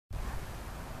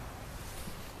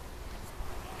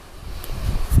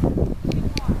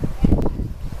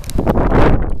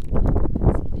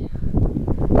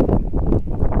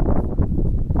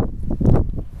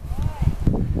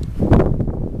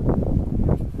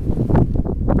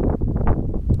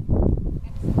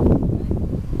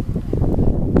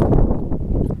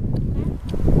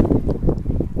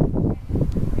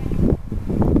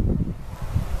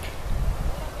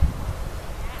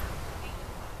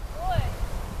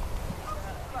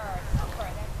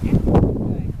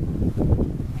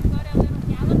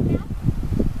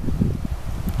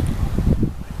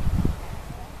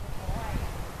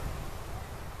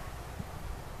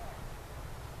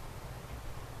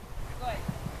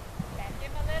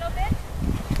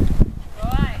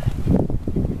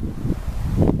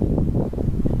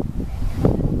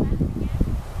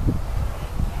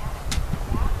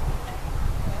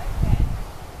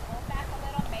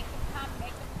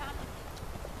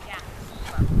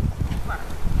Super.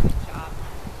 Good job.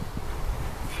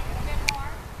 A little bit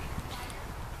more.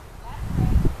 Left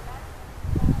leg.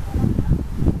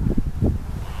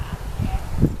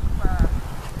 Super.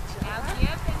 Now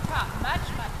give and trot. Much,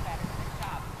 much better. Good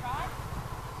job. Trot.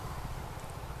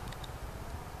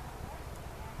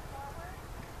 And forward.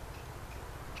 Kick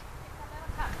a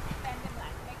little. Come. Bend him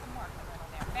left. Make him work a little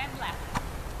there. Bend left.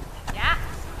 Yeah.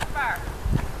 Super.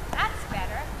 That's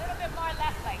better. A little bit more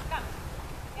left leg. Come.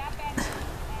 Yeah, bend.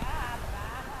 Yeah,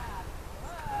 bravo.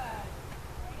 Good.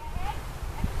 Straight ahead.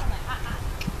 Excellent.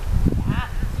 Yeah,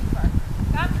 super.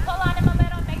 Come, pull on him a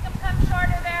little. Make him come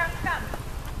shorter there. Come.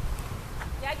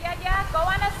 Yeah. Go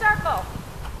on a circle.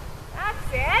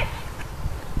 That's it.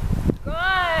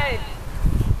 Good.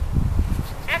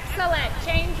 Excellent.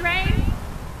 Change rein.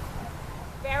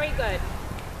 Very good.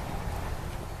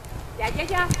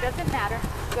 Yeah. Doesn't matter.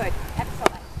 Good.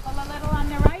 Excellent. Pull a little on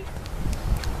the right.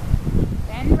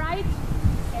 Bend right.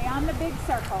 Stay on the big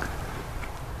circle.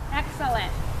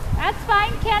 Excellent. That's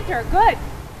fine, canter. Good.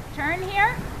 Turn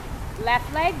here.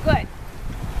 Left leg. Good.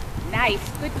 Nice.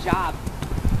 Good job.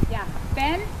 Yeah.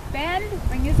 Bend.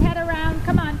 Bring his head around.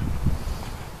 Come on.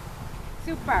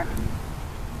 Super.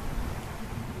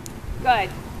 Good.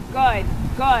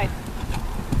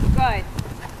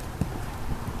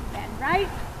 Bend right.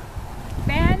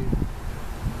 Bend.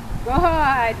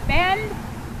 Good. Bend.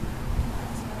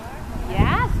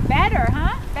 Yes. Better,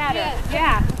 huh? Better. Yes.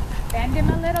 Yeah. Bend him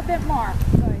a little bit more.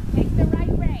 Good. Take the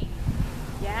right rein.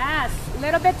 Yes. A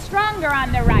little bit stronger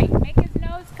on the right. Make his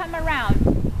nose come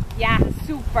around. Yeah.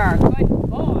 Super. Good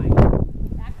boy.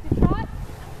 Back to trot.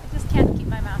 I just can't keep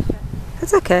my mouth shut.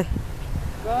 That's okay.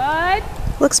 Good.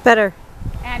 Looks better.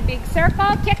 And big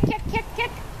circle. Kick.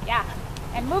 Yeah.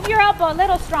 And move your elbow a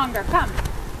little stronger. Come.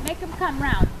 Make him come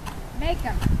round. Make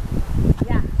him.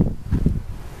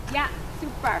 Yeah.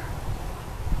 Super.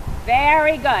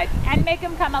 Very good. And make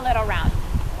him come a little round.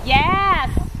 Yes.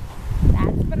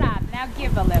 That's bravo. Now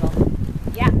give a little.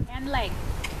 Yeah. And leg.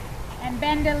 And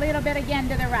bend a little bit again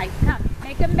to the right. Come.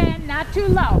 Make him bend. Not too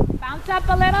low. Bounce up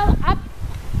a little. Up.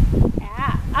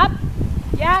 Yeah. Up.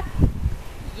 Yeah.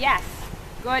 Yes.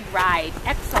 Good ride.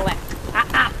 Excellent.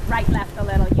 Right, left a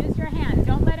little. Use your hand.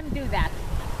 Don't let him do that.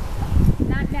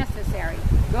 Not necessary.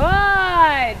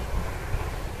 Good.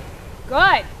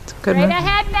 Good Straight one.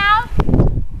 ahead now.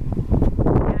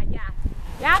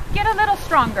 Yeah. Get a little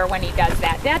stronger when he does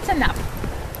that. That's enough.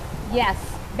 Yes.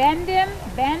 Bend him.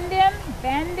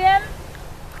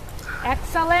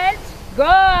 Excellent.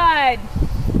 Good.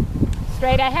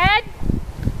 Straight ahead.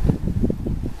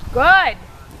 Good.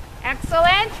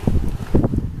 Excellent.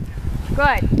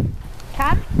 Good.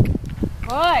 Come.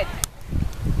 Good.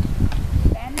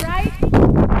 Bend right.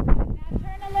 Now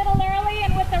turn a little early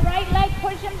and with the right leg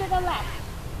push him to the left.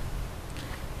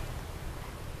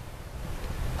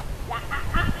 Yeah,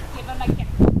 give him a kick.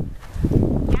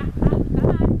 Yeah, come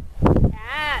on.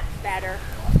 That's better.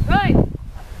 Good.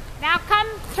 Now come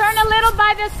turn a little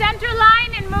by the center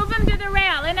line and move him to the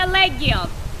rail in a leg yield.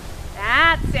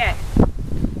 That's it.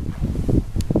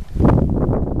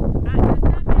 Does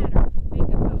not matter.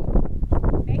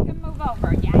 Make him move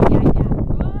over. Yeah.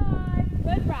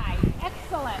 Good ride.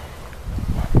 Excellent.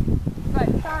 Good.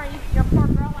 Sorry, your poor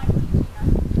girl, I'm teaching her.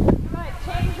 Good.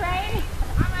 Change rein.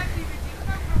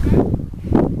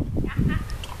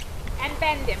 And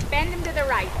bend him to the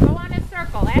right. Go on a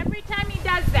circle. Every time he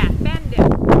does that, bend him.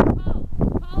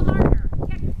 Pull harder.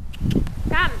 Kick.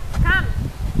 Come.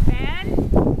 Bend.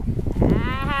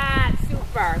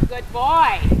 Super. Good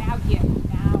boy. Now give.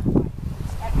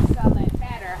 Excellent.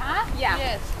 Better, huh? Yeah.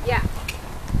 Yes. Yeah.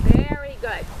 Very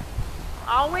good.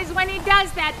 Always when he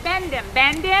does that, bend him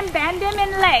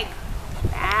in leg.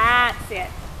 That's it.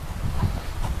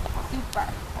 Super.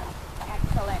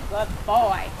 Excellent. Good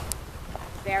boy.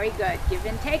 Very good. Give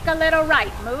and take a little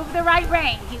right. Move the right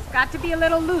rein. He's got to be a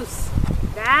little loose.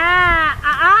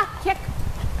 Kick.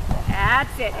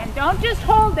 That's it. And don't just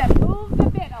hold him. Move the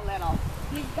bit a little.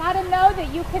 He's got to know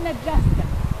that you can adjust him.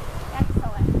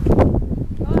 Excellent.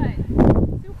 Good.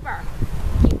 Super.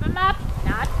 Keep him up.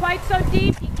 Not quite so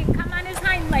deep. He can come on his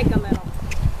hind leg a little.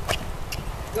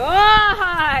 Good.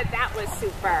 That was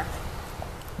super.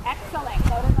 Excellent.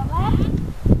 Go to the left.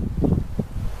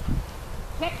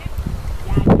 Kick.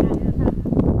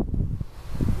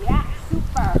 Yeah,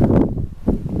 super.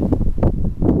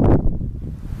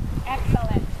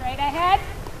 Excellent. Straight ahead.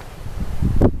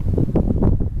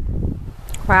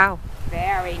 Wow.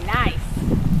 Very nice.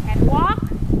 And walk.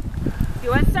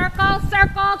 Do a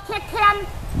circle, kick him.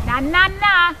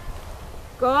 Na.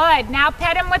 Good. Now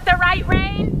pet him with the right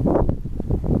rein.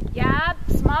 Yep.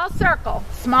 Small circle.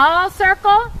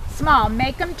 Small.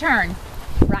 Make him turn.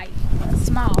 Right.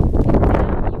 Small.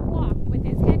 Now you walk with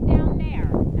his head down there,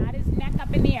 not his neck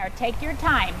up in the air. Take your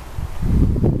time.